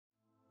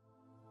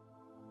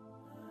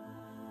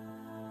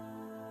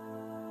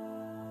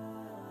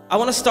I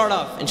want to start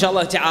off,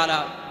 inshallah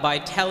ta'ala, by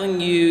telling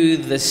you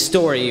the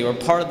story, or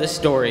part of the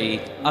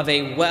story, of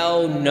a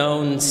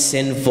well-known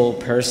sinful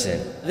person.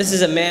 This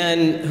is a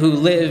man who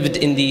lived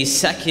in the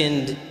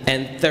 2nd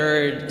and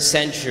 3rd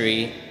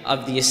century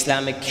of the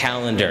Islamic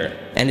calendar.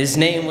 And his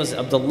name was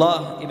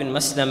Abdullah ibn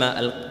Maslama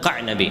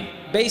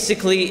al-Qa'nabi.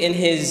 Basically, in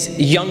his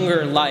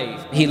younger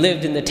life, he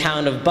lived in the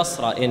town of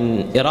Basra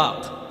in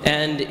Iraq.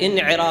 And in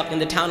Iraq, in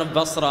the town of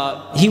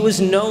Basra, he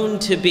was known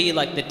to be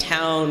like the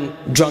town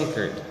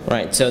drunkard,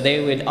 right? So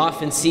they would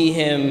often see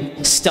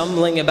him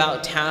stumbling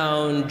about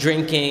town,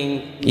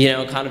 drinking,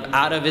 kind of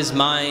out of his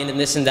mind and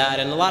this and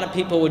that. And a lot of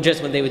people would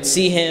just, when they would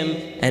see him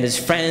and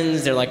his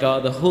friends, they're like, oh,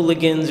 the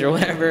hooligans or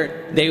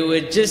whatever, they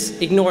would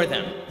just ignore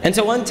them. And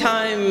so one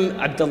time,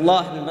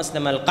 Abdullah ibn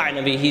Maslam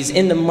al-Qa'nabi, he's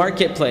in the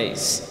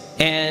marketplace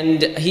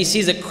and he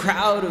sees a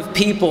crowd of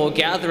people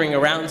gathering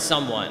around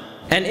someone.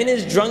 And in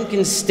his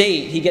drunken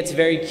state, he gets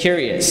very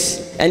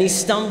curious. And he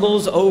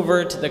stumbles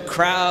over to the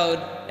crowd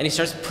and he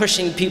starts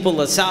pushing people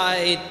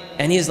aside.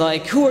 And he's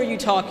like, who are you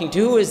talking to?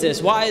 Who is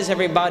this? Why is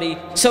everybody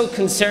so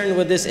concerned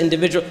with this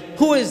individual?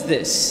 Who is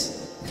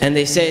this? And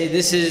they say,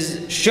 this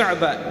is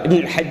Shu'bah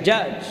ibn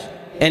al-Hajjaj.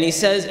 And he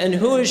says, and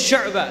who is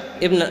Shu'bah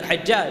ibn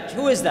al-Hajjaj?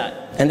 Who is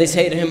that? And they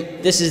say to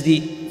him, this is the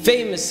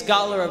famous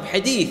scholar of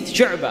hadith,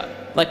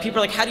 Shu'bah. Like, people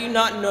are like, how do you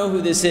not know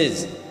who this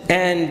is?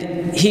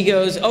 And he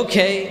goes,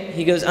 okay.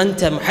 He goes,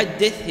 Anta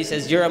muhaddith. He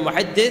says, you're a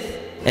muhaddith.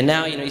 And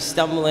now, he's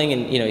stumbling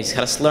and, he's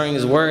kind of slurring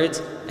his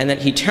words. And then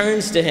he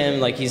turns to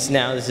him like this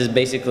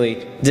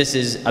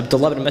is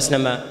Abdullah ibn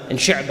Maslama and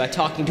Shu'bah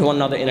talking to one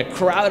another in a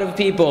crowd of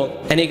people.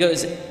 And he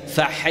goes,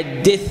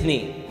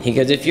 فَحَدِّثْنِي. He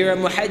goes, if you're a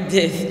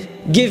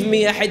muhaddith, give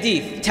me a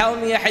hadith. Tell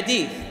me a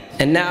hadith.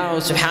 And now,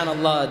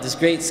 subhanAllah, this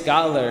great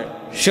scholar,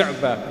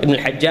 Shu'bah ibn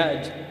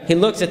al-Hajjaj, he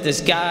looks at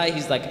this guy,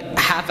 he's like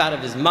half out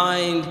of his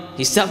mind,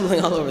 he's stumbling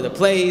all over the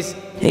place,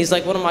 and he's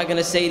like, what am I going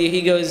to say to you?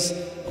 He goes,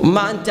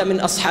 مَا أَنْتَ مِنْ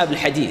أَصْحَابِ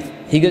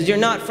الْحَدِيثِ. He goes, you're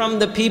not from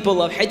the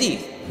people of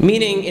hadith.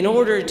 Meaning, in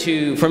order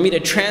for me to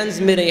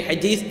transmit a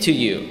hadith to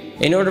you,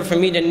 in order for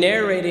me to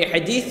narrate a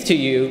hadith to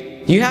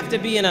you, you have to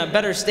be in a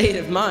better state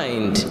of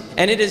mind.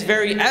 And it is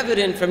very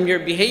evident from your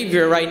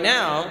behavior right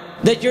now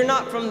that you're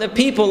not from the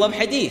people of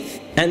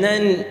hadith. And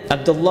then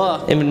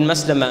Abdullah ibn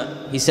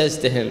Maslama, he says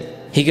to him,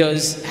 he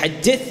goes,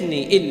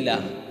 Hadithni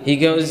illa. He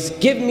goes,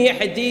 give me a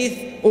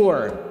hadith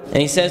and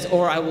he says,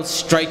 or I will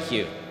strike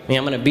you.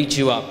 I'm going to beat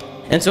you up.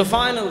 And so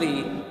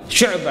finally,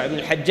 Shu'bah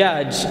ibn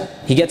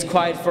al-Hajjaj, he gets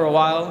quiet for a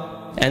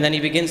while and then he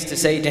begins to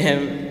say to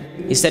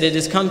him, he said, it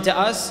has come to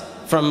us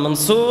from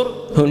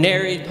Mansur, who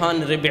narrated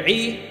upon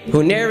Rabi'i,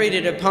 who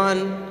narrated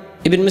upon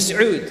Ibn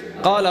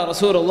Mas'ud. قال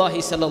رسول الله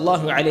صلى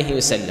الله عليه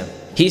وسلم.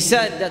 He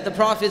said that the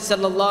Prophet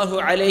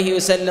sallallahu alayhi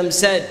wasallam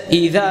said,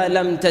 إِذَا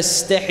لَمْ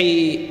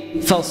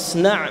تَسْتَحِي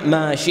فَاصْنَعْ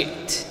مَا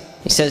شِئْتَ.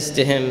 He says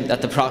to him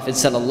that the Prophet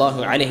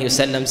sallallahu alayhi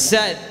wasallam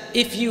said,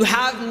 if you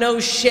have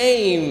no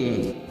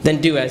shame,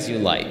 then do as you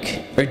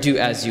like, or do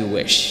as you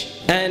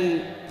wish.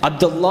 And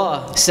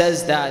Abdullah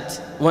says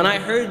that when I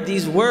heard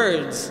these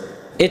words,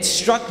 it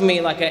struck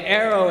me like an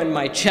arrow in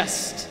my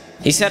chest.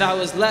 He said I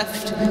was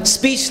left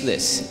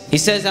speechless. He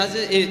says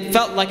it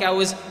felt like I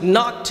was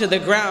knocked to the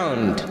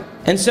ground.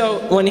 And so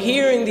when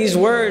hearing these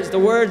words, the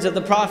words of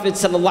the Prophet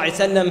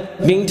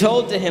ﷺ being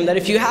told to him that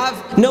if you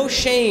have no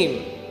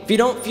shame, if you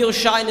don't feel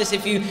shyness,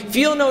 if you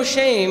feel no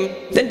shame,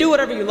 then do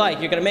whatever you like.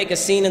 You're going to make a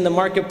scene in the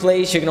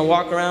marketplace, you're going to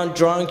walk around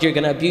drunk, you're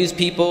going to abuse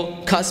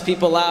people, cuss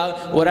people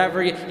out,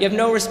 whatever. You have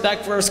no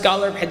respect for a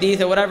scholar of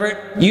hadith or whatever.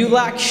 You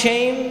lack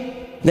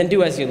shame, then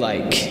do as you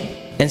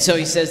like. And so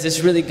he says, this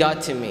really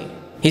got to me.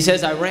 He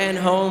says, I ran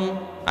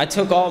home, I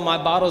took all my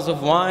bottles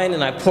of wine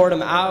and I poured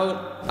them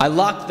out. I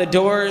locked the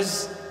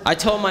doors. I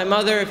told my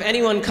mother, if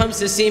anyone comes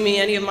to see me,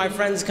 any of my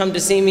friends come to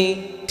see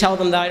me, tell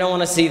them that I don't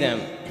want to see them.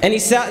 And he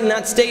sat in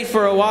that state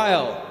for a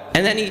while.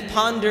 And then he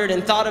pondered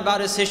and thought about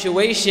his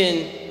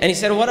situation. And he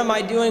said, what am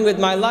I doing with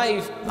my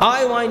life?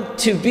 I want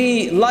to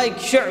be like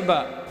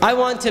Shu'bah. I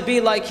want to be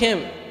like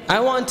him. I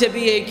want to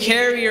be a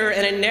carrier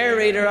and a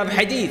narrator of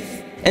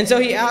hadith. And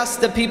so he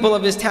asked the people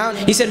of his town,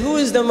 he said, who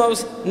is the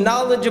most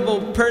knowledgeable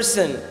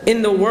person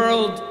in the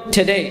world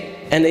today?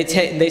 And they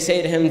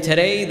say to him,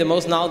 today the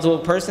most knowledgeable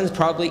person is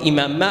probably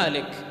Imam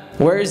Malik.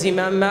 Where is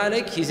Imam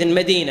Malik? He's in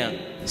Medina.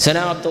 So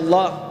now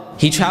Abdullah,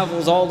 he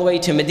travels all the way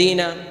to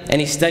Medina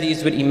and he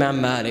studies with Imam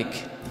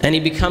Malik. And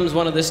he becomes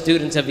one of the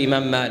students of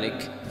Imam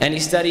Malik. And he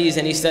studies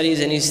and he studies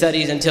and he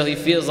studies until he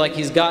feels like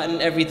he's gotten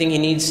everything he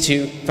needs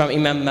to from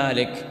Imam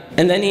Malik.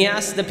 And then he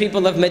asks the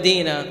people of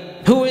Medina,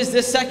 who is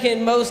the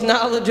second most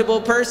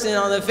knowledgeable person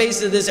on the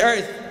face of this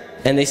earth?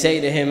 And they say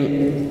to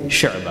him,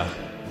 Shu'bah.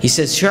 He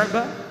says,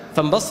 Shu'bah?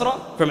 From Basra?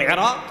 From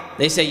Iraq?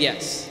 They say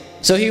yes.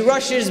 So he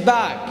rushes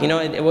back.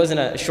 It wasn't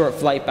a short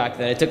flight back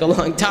then. It took a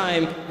long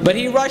time. But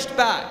he rushed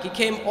back. He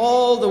came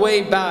all the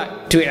way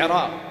back to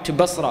Iraq, to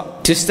Basra,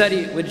 to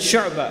study with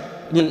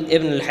Shu'bah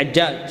ibn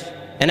al-Hajjaj.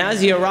 And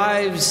as he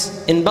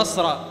arrives in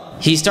Basra,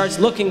 he starts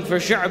looking for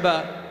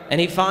Shu'bah,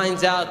 and he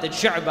finds out that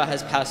Shu'bah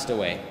has passed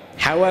away.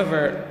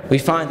 However, we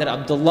find that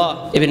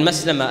Abdullah ibn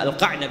Maslama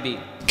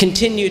al-Qa'nabi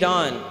continued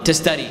on to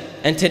study.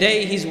 And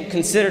today he's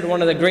considered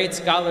one of the great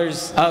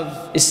scholars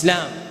of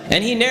Islam.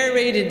 And he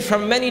narrated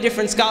from many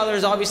different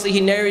scholars. Obviously,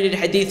 he narrated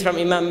hadith from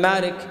Imam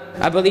Malik.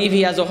 I believe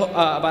he has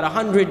about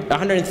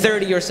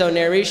 130 or so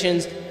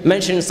narrations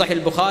mentioned in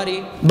Sahih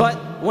al-Bukhari. But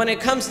when it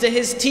comes to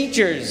his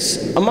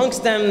teachers,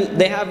 amongst them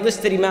they have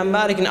listed Imam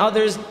Malik and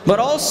others, but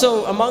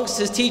also amongst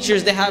his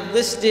teachers they have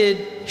listed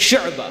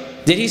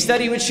Shu'bah. Did he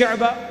study with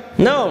Shu'bah?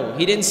 No,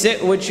 he didn't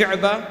sit with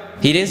Shu'bah.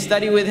 He didn't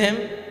study with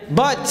him.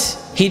 But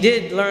he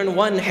did learn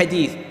one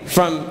hadith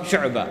from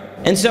Shu'bah.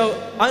 And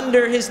so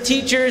under his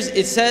teachers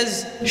it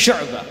says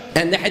Shu'bah.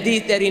 And the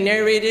hadith that he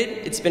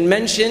narrated, it's been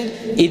mentioned,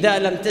 إِذَا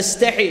لَمْ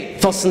تَسْتَحِي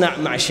فَاصْنَعْ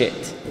مَا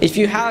شِئْتَ. If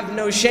you have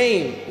no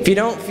shame, if you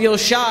don't feel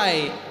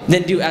shy,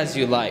 then do as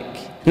you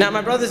like. Now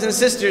my brothers and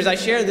sisters, I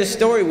share this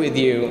story with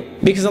you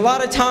because a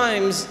lot of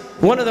times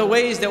one of the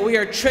ways that we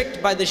are tricked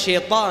by the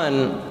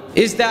shaitan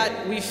is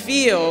that we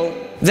feel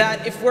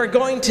that if we're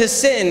going to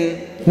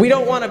sin, we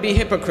don't want to be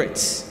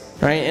hypocrites.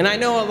 Right? And I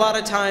know a lot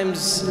of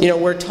times,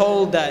 we're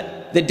told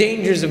that the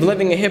dangers of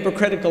living a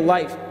hypocritical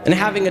life and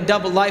having a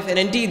double life, and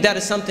indeed that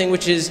is something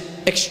which is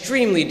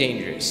extremely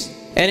dangerous.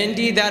 And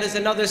indeed that is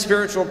another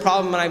spiritual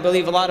problem, and I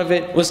believe a lot of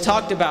it was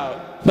talked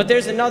about. But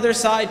there's another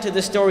side to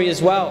the story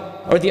as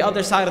well, or the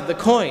other side of the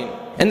coin.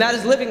 And that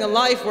is living a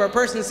life where a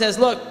person says,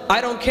 look,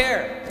 I don't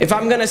care. If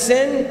I'm going to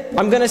sin,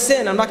 I'm going to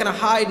sin. I'm not going to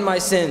hide my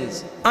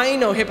sins. I ain't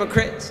no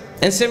hypocrite.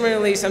 And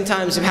similarly,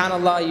 sometimes,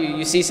 subhanAllah,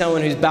 you see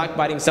someone who's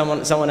backbiting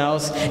someone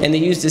else, and they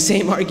use the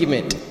same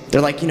argument.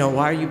 They're like,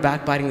 why are you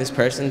backbiting this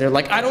person? They're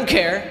like, I don't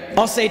care.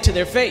 I'll say it to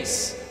their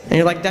face. And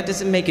you're like, that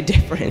doesn't make a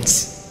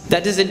difference.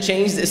 That doesn't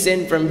change the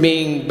sin from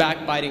being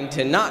backbiting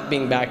to not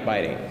being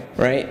backbiting.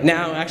 Right?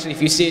 Now, actually,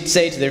 if you say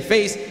it to their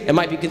face, it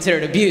might be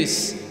considered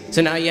abuse.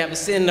 So now you have a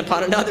sin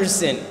upon another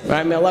sin.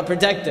 Right? May Allah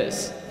protect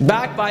us.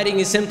 Backbiting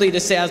is simply to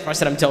say, as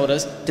Prophet told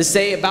us, to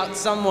say about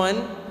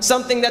someone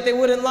something that they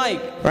wouldn't like.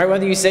 Right?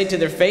 Whether you say it to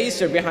their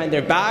face or behind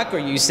their back, or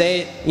you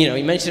say,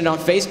 you mention it on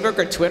Facebook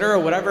or Twitter or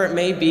whatever it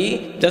may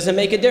be, doesn't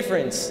make a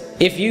difference.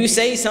 If you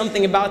say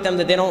something about them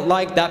that they don't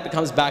like, that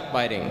becomes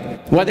backbiting.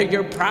 Whether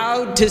you're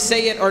proud to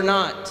say it or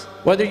not,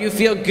 whether you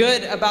feel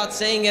good about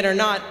saying it or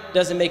not,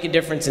 doesn't make a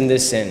difference in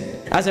this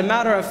sin. As a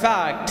matter of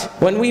fact,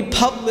 when we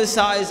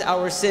publicize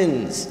our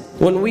sins,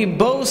 when we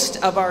boast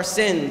of our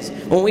sins,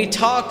 when we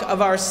talk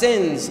of our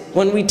sins,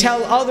 when we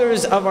tell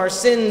others of our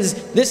sins,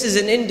 this is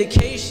an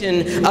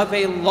indication of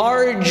a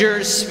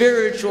larger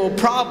spiritual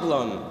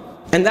problem.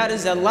 And that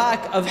is a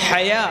lack of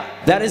haya.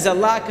 That is a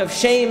lack of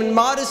shame and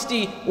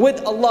modesty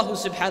with Allah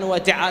subhanahu wa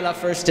ta'ala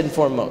first and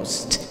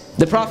foremost.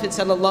 The Prophet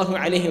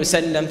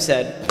ﷺ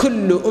said,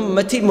 Kullu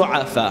ummati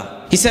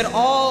mu'afa. He said,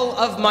 all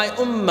of my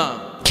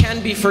ummah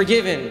can be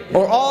forgiven,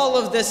 or all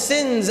of the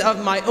sins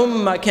of my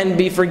ummah can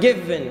be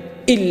forgiven,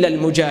 illa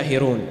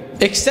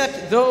al-mujahirun,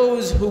 except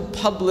those who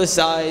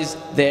publicize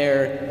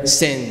their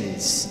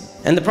sins.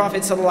 And the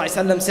Prophet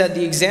ﷺ said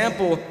the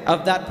example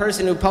of that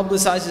person who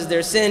publicizes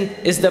their sin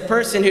is the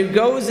person who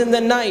goes in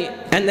the night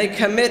and they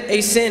commit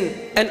a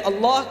sin and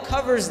Allah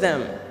covers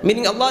them.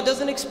 Meaning Allah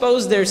doesn't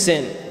expose their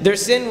sin. Their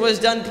sin was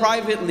done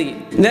privately.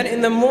 And then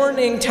in the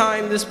morning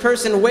time, this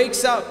person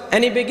wakes up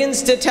and he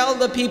begins to tell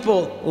the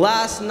people,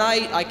 last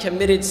night I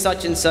committed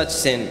such and such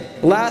sin.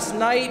 Last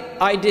night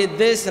I did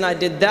this and I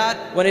did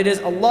that, when it is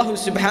Allah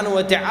subhanahu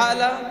wa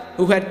ta'ala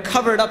who had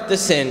covered up the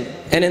sin.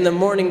 And in the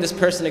morning this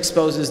person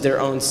exposes their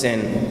own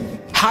sin.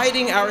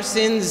 Hiding our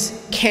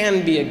sins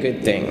can be a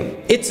good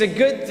thing. It's a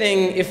good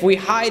thing if we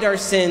hide our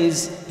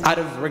sins out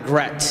of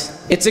regret.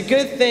 It's a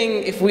good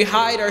thing if we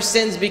hide our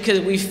sins because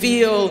we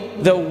feel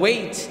the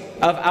weight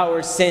of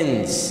our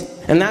sins.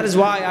 And that is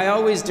why I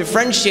always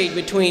differentiate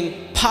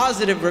between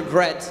positive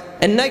regret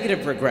and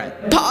negative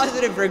regret.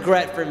 Positive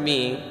regret for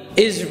me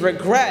is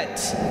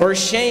regret or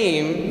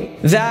shame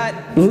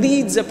that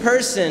leads a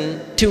person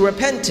to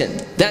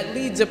repentance, that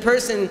leads a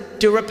person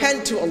to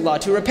repent to Allah,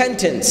 to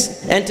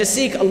repentance, and to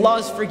seek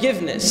Allah's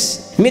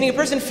forgiveness. Meaning a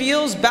person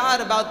feels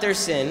bad about their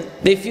sin,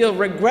 they feel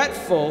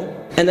regretful,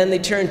 and then they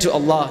turn to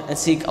Allah and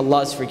seek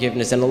Allah's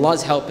forgiveness and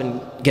Allah's help in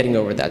getting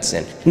over that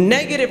sin.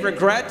 Negative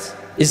regret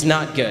is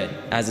not good,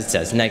 as it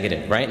says,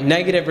 negative, right?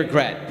 Negative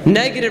regret.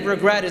 Negative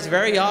regret is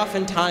very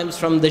oftentimes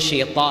from the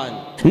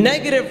shaitan.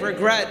 Negative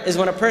regret is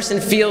when a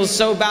person feels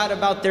so bad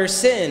about their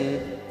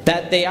sin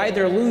that they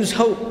either lose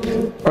hope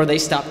or they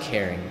stop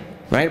caring,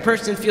 right? A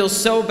person feels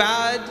so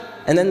bad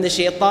and then the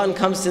shaitan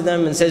comes to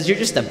them and says, you're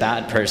just a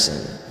bad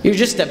person. You're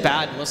just a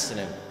bad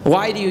Muslim.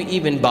 Why do you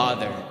even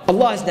bother?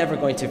 Allah is never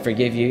going to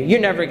forgive you. You're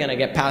never going to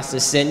get past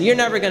this sin. You're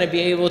never going to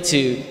be able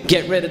to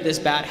get rid of this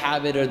bad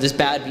habit or this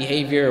bad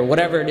behavior or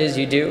whatever it is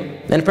you do.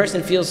 And a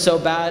person feels so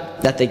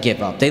bad that they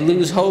give up. They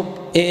lose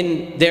hope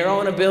in their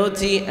own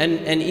ability,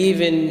 and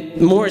even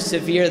more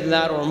severe than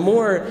that, or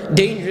more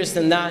dangerous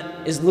than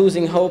that, is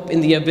losing hope in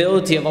the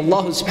ability of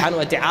Allah subhanahu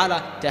wa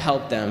ta'ala to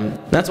help them.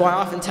 That's why I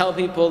often tell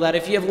people that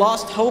if you have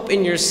lost hope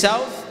in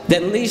yourself,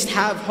 then at least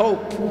have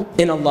hope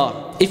in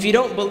Allah. If you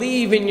don't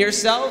believe in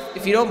yourself,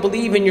 if you don't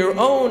believe in your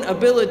own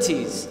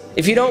abilities,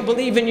 if you don't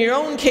believe in your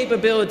own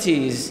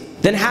capabilities,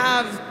 then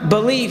have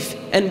belief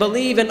and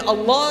believe in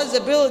Allah's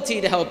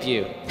ability to help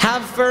you.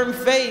 Have firm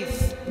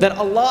faith that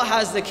Allah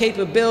has the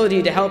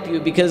capability to help you,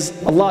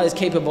 because Allah is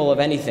capable of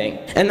anything.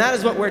 And that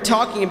is what we're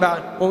talking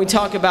about when we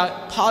talk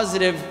about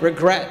positive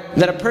regret.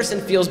 That a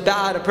person feels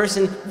bad, a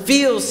person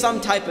feels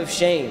some type of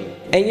shame.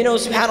 And you know,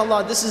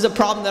 subhanAllah, this is a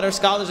problem that our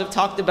scholars have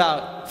talked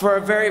about for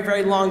a very,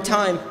 very long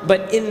time.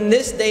 But in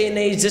this day and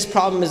age, this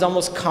problem is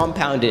almost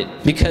compounded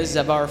because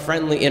of our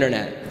friendly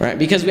internet, right?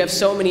 Because we have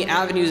so many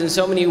avenues and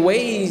so many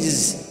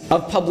ways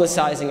of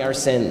publicizing our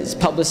sins,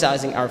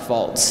 publicizing our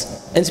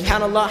faults. And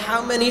subhanAllah,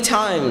 how many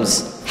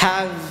times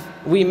have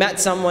we met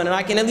someone, and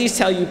I can at least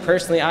tell you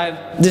personally,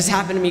 this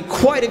happened to me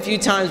quite a few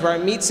times, where I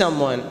meet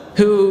someone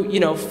who, you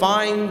know,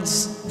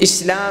 finds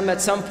Islam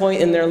at some point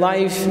in their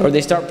life, or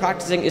they start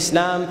practicing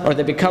Islam, or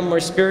they become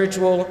more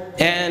spiritual,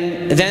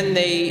 and then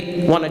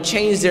they want to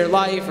change their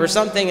life or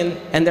something,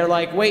 and they're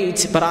like,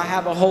 wait, but I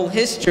have a whole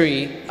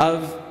history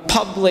of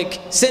public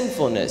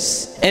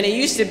sinfulness. And it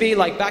used to be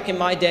like back in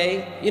my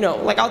day, you know,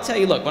 like I'll tell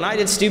you, look, when I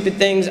did stupid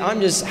things, I'm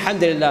just,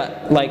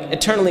 alhamdulillah, like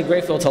eternally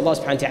grateful to Allah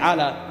subhanahu wa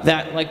ta'ala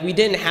that like we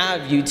didn't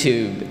have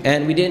YouTube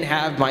and we didn't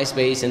have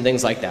MySpace and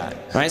things like that,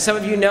 right? Some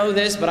of you know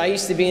this, but I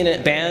used to be in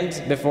a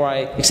band before I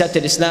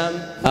accepted Islam,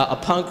 a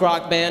punk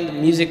rock band,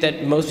 music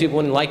that most people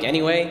wouldn't like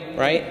anyway,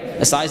 right?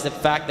 Besides the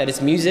fact that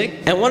it's music.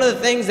 And one of the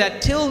things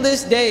that till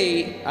this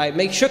day I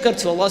make shukr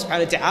to Allah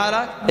subhanahu wa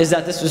ta'ala is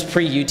that this was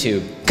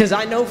pre-YouTube. Because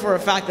I know for a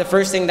fact the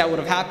first thing that would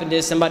have happened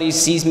is somebody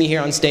sees me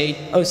here on stage,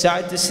 oh,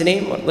 Saad,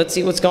 Tasleem, let's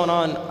see what's going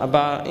on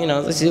about, you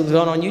know, let's see what's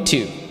going on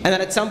YouTube. And then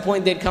at some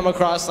point they'd come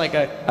across like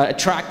a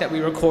track that we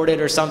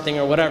recorded or something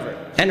or whatever.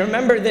 And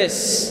remember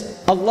this,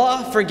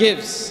 Allah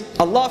forgives.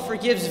 Allah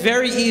forgives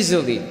very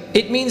easily.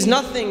 It means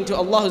nothing to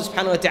Allah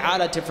subhanahu wa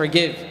ta'ala to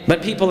forgive,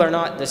 but people are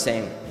not the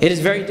same. It is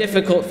very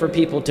difficult for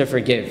people to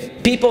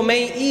forgive. People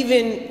may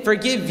even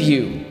forgive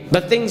you,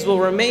 but things will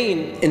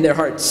remain in their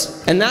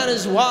hearts. And that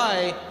is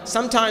why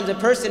sometimes a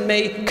person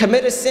may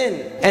commit a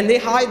sin and they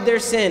hide their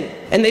sin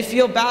and they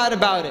feel bad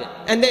about it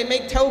and they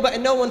make tawbah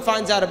and no one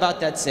finds out about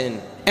that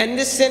sin. And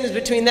this sin is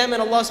between them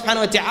and Allah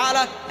subhanahu wa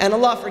ta'ala, and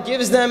Allah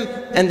forgives them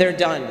and they're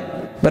done.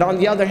 But on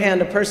the other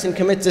hand, a person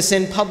commits a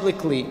sin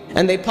publicly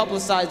and they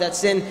publicize that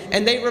sin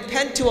and they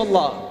repent to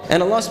Allah,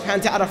 and Allah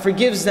subhanahu wa ta'ala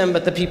forgives them,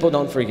 but the people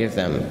don't forgive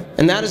them.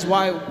 And that is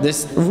why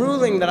this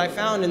ruling that I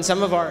found in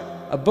some of our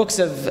books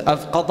of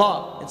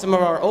qada, in some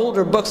of our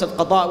older books of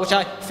qada, which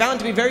I found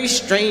to be very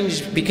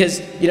strange,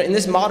 because you know, in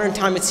this modern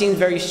time it seems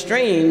very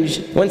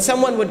strange when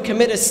someone would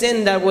commit a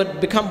sin that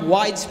would become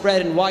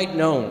widespread and wide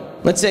known.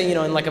 Let's say, you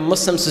know, in like a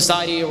Muslim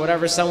society or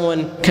whatever,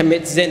 someone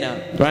commits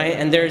zina, right?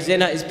 And their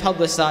zina is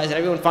publicized and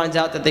everyone finds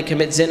out that they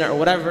commit zina or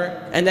whatever,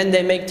 and then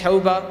they make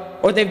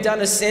tawbah, or they've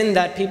done a sin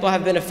that people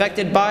have been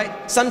affected by.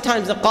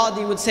 Sometimes the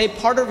qadi would say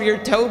part of your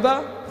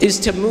tawbah is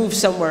to move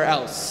somewhere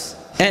else.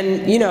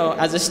 And you know,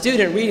 as a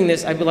student reading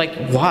this, I'd be like,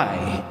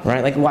 why?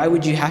 Right? Like, why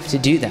would you have to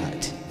do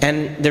that?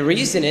 And the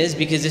reason is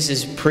because this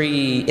is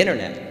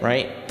pre-internet,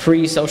 right?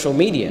 Pre-social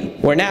media,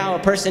 where now a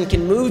person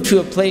can move to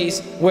a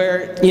place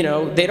where, you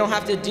know, they don't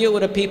have to deal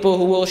with the people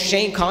who will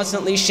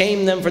constantly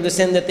shame them for the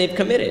sin that they've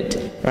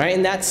committed, right?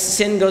 And that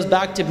sin goes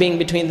back to being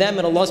between them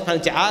and Allah subhanahu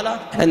wa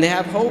ta'ala, and they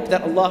have hope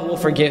that Allah will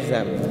forgive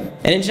them.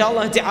 And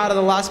inshallah ta'ala,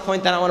 the last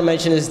point that I want to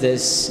mention is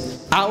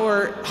this: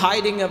 our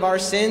hiding of our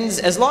sins,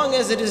 as long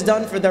as it is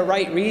done for the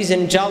right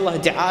reason, inshallah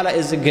ta'ala,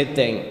 is a good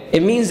thing.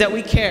 It means that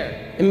we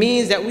care. It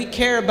means that we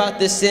care about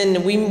this sin,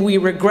 and we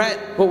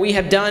regret what we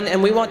have done,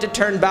 and we want to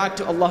turn back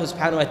to Allah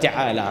subhanahu wa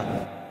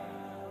ta'ala.